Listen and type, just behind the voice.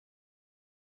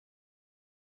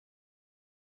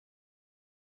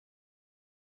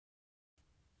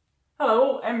Hello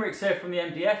all, Emmerich here from the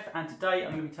MDF, and today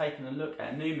I'm going to be taking a look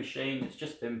at a new machine that's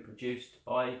just been produced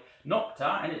by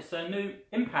Nokta, and it's a new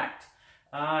Impact.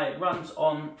 It runs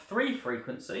on 3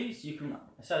 frequencies. You can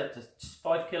set it to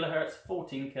 5 kHz,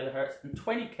 14 kHz and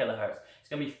 20 kHz. It's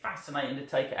going to be fascinating to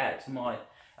take it out to my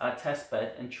test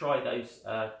bed and try those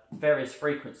various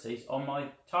frequencies on my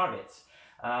targets.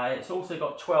 It's also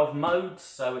got 12 modes,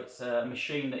 so it's a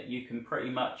machine that you can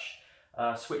pretty much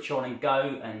switch on and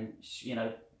go, and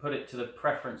put it to the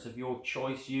preference of your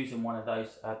choice using one of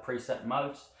those preset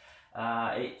modes.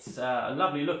 It's a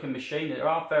lovely looking machine. There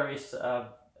are various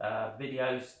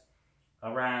videos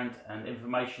around and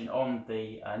information on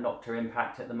the Nokta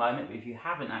Impact at the moment, but if you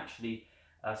haven't actually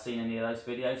seen any of those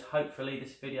videos, hopefully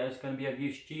this video is going to be of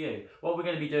use to you. What we're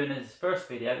going to be doing in this first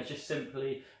video is just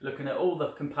simply looking at all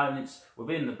the components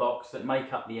within the box that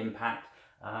make up the Impact.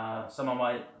 Some of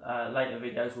my later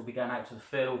videos will be going out to the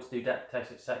field to do depth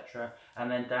tests, etc., and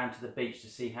then down to the beach to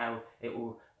see how it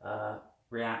will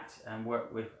react and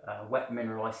work with wet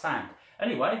mineralised sand.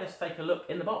 Anyway, let's take a look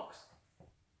in the box.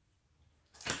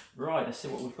 Right, let's see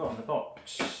what we've got in the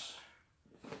box.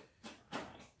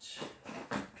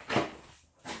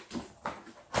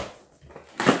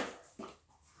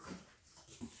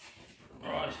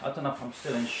 Right, I don't know if I'm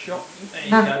still in shot. There you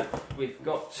go. We've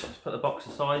got, let's put the box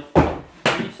aside.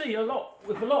 You see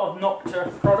with a lot of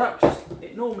Nokta products,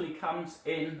 it normally comes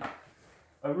in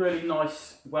a really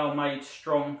nice, well-made,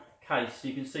 strong case.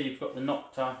 You can see you've got the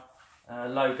Nokta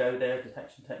logo there,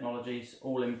 Detection Technologies,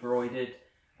 all embroidered,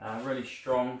 really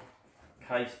strong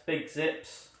case, big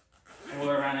zips all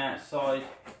around the outside,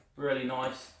 really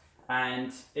nice,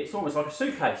 and it's almost like a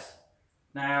suitcase.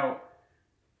 Now,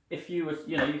 if you were,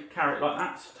 you could carry it like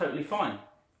that, it's totally fine.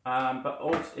 But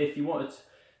also, if you wanted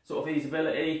sort of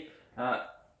easeability,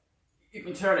 you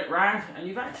can turn it round, and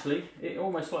it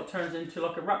almost like turns into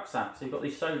like a rucksack. So you've got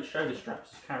these shoulder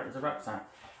straps to carry it as a rucksack.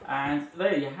 And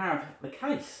there you have the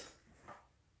case.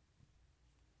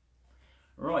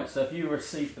 Right, so if you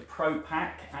receive the Pro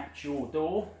Pack at your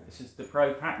door, this is the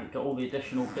Pro Pack. You've got all the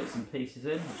additional bits and pieces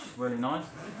in, which is really nice.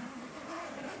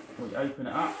 When you open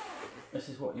it up, this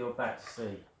is what you're about to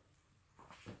see.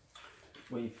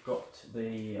 We've got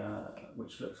the,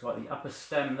 which looks like the upper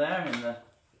stem there in the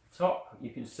top. You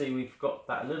can see we've got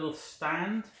that little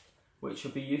stand, which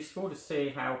will be useful to see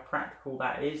how practical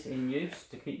that is in use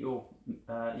to keep your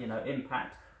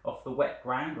Impact off the wet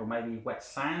ground or maybe wet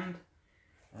sand.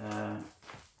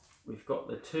 We've got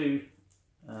the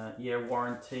 2-year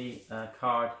warranty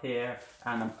card here,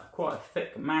 and quite a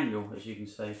thick manual, as you can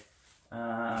see.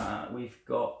 We've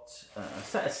got a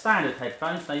set of standard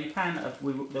headphones. Now you can,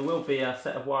 there will be a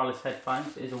set of wireless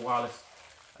headphones. It is a wireless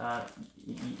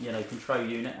control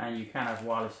unit, and you can have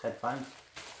wireless headphones,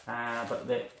 but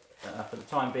for the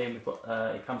time being we've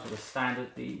got it comes with a standard.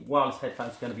 The wireless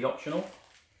headphones are going to be optional.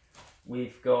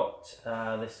 We've got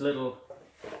this little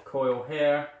coil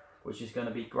here, which is going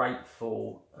to be great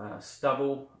for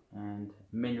stubble and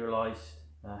mineralized,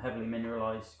 heavily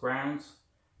mineralized grounds.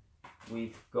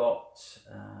 We've got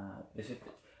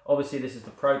obviously this is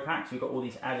the Pro Pack, so we've got all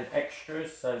these added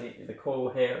extras. So the coil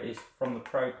here is from the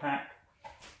Pro Pack.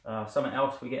 Something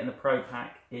else we get in the Pro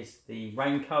Pack is the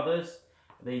rain covers.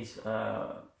 This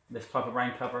type of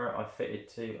rain cover I fitted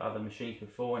to other machines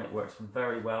before, and it works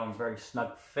very well and very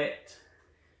snug fit.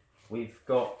 We've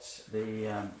got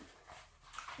the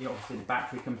obviously the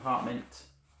battery compartment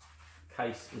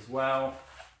case as well.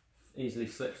 Easily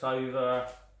slips over.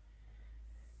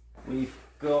 We've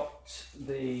got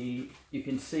you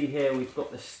can see here we've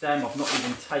got the stem. I've not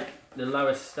even taken the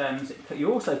lower stems.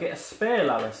 You also get a spare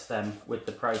lower stem with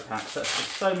the Pro Pack. So there's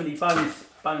so many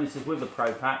bonuses with the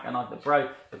Pro Pack, and the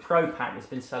Pro Pack has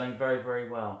been selling very, very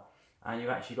well. And you've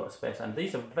actually got a spare stem.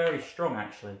 These are very strong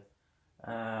actually.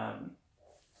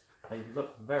 They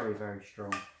look very, very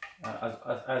strong,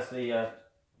 as the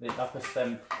upper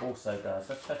stem also does.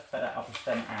 Let's take that upper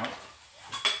stem out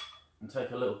and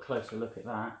take a little closer look at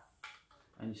that.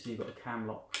 And you see you've got the cam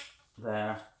lock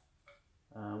there.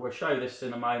 We'll show this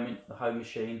in a moment, the home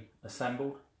machine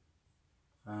assembled,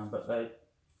 but they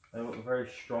look very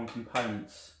strong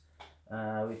components.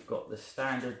 We've got the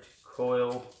standard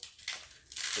coil,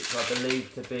 which I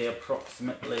believe to be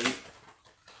approximately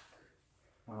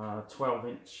 12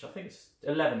 inch, I think it's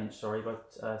 11 inch, sorry,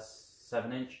 but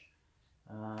 7 inch.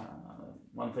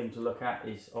 One thing to look at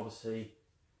is obviously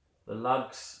the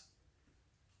lugs.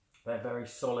 They're very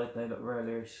solid, they look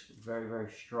really very,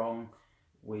 very strong.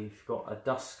 We've got a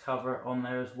dust cover on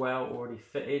there as well, already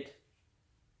fitted.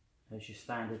 There's your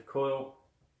standard coil.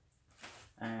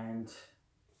 And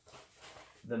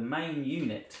the main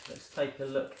unit, let's take a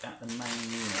look at the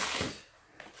main unit.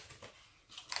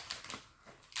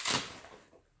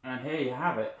 And here you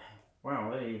have it.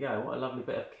 Wow, there you go. What a lovely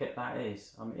bit of kit that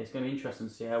is. I mean, it's going to be interesting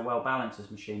to see how well balanced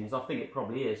this machine is. I think it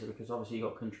probably is, because obviously you've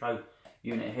got control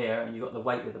unit here, and you've got the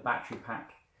weight of the battery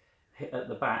pack at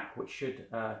the back, which should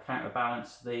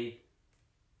counterbalance the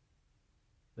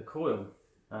coil.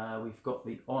 We've got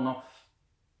the on-off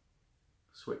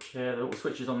switch here. The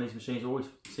switches on these machines always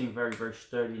seem very, very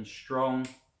sturdy and strong.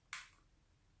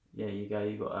 Yeah, you go.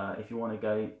 You've got if you want to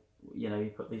go, you know, you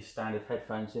put these standard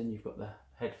headphones in. You've got the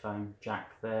headphone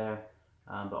jack there,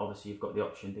 but obviously you've got the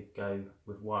option to go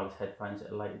with wireless headphones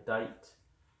at a later date.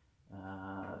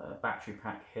 Battery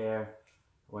pack here.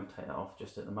 I won't take that off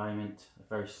just at the moment.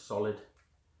 Very solid.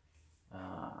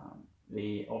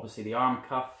 Obviously the arm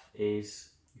cuff is,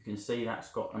 you can see that's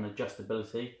got an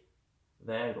adjustability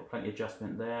there. Got plenty of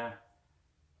adjustment there.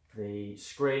 The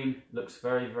screen looks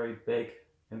very, very big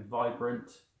and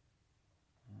vibrant.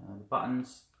 The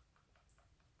buttons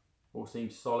all seem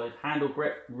solid. Handle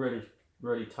grip, really,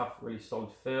 really tough, really solid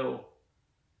feel.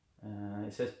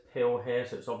 It says pill here,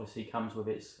 so it's obviously comes with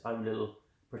its own little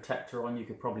protector on. You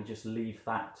could probably just leave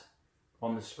that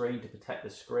on the screen to protect the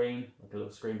screen, like a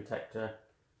little screen protector.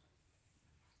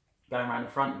 Going around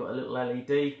the front, you've got a little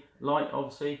LED light,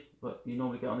 obviously, but you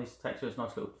normally get on these detectors.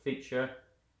 Nice little feature.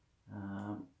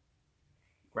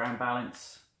 Ground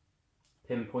balance,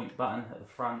 pinpoint button at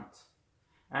the front.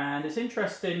 And it's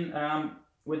interesting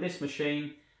with this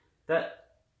machine that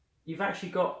you've actually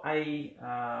got a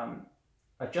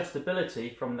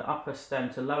adjustability from the upper stem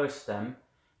to lower stem.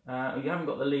 You haven't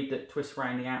got the lead that twists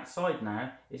around the outside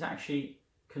now. It's actually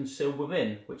concealed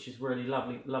within, which is really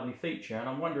lovely feature. And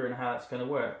I'm wondering how that's going to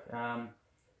work.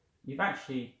 You've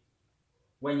actually,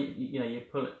 when you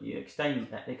pull it, you extending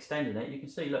it, you can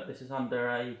see, look, this is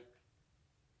under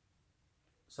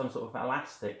some sort of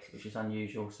elastic, which is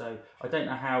unusual. So I don't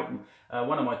know how.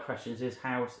 One of my questions is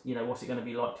how, what's it going to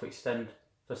be like to extend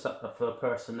for a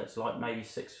person that's like maybe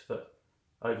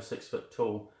over 6 foot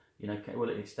tall. Will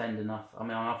it extend enough? I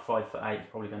mean, I'm 5'8", it's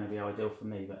probably going to be ideal for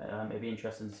me, but it'd be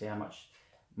interesting to see how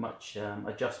much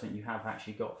adjustment you have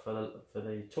actually got for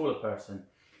the taller person.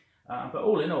 But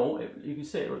all in all, you can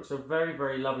see it looks a very,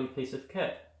 very lovely piece of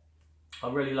kit.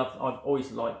 I've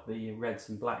always liked the reds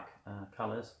and black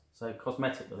colours. So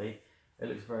cosmetically, it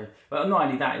looks very. But not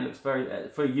only that, it looks very.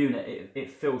 For a unit, it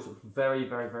feels very,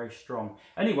 very, very strong.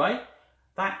 Anyway,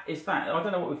 that is that. I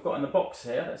don't know what we've got in the box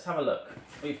here. Let's have a look.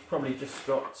 We've probably just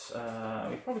got.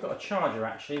 We've probably got a charger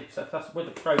actually. So that's with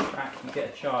the Pro Pack, you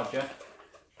get a charger.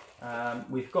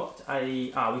 We've got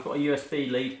a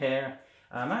USB lead here.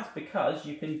 That's because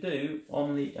you can do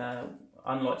on the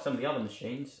unlike some of the other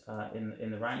machines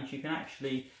in the range, you can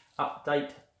actually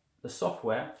update the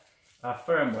software,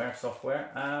 firmware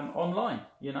software online.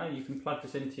 You can plug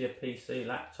this into your PC,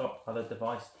 laptop, other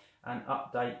device, and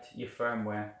update your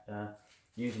firmware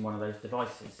using one of those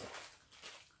devices.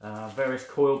 Various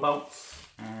coil bolts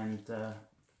and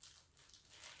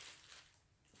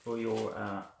for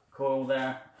your coil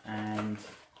there, and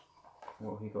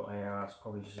what have we got here? It's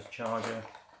probably just a charger.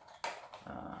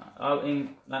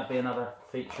 That'd be another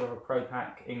feature of a Pro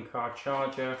Pack in-car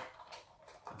charger.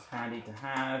 That's handy to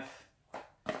have.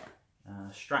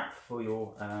 Strap for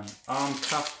your arm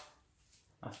cuff.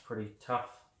 That's pretty tough.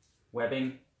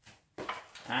 Webbing.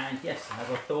 And yes, as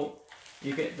I thought,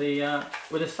 you get the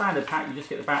with a standard pack, you just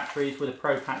get the batteries. With a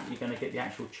Pro Pack, you're going to get the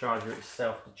actual charger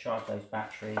itself to charge those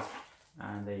batteries.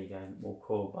 And there you go, more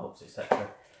coil bolts, etc.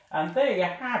 And there you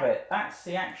have it. That's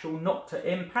the actual Nokta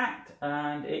Impact,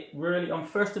 and it really, on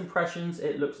first impressions,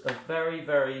 it looks a very,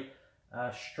 very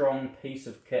strong piece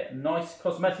of kit. Nice,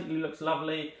 cosmetically looks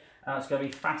lovely. It's going to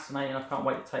be fascinating. I can't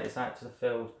wait to take this out to the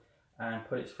field and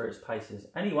put it through its paces.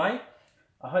 Anyway,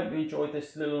 I hope you enjoyed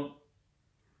this little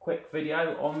quick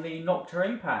video on the Nokta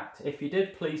Impact. If you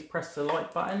did, please press the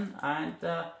like button, and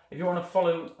if you want to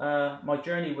follow my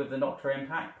journey with the Nokta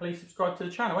Impact, please subscribe to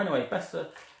the channel. Anyway, best of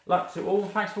luck to all,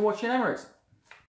 and thanks for watching, Emirates.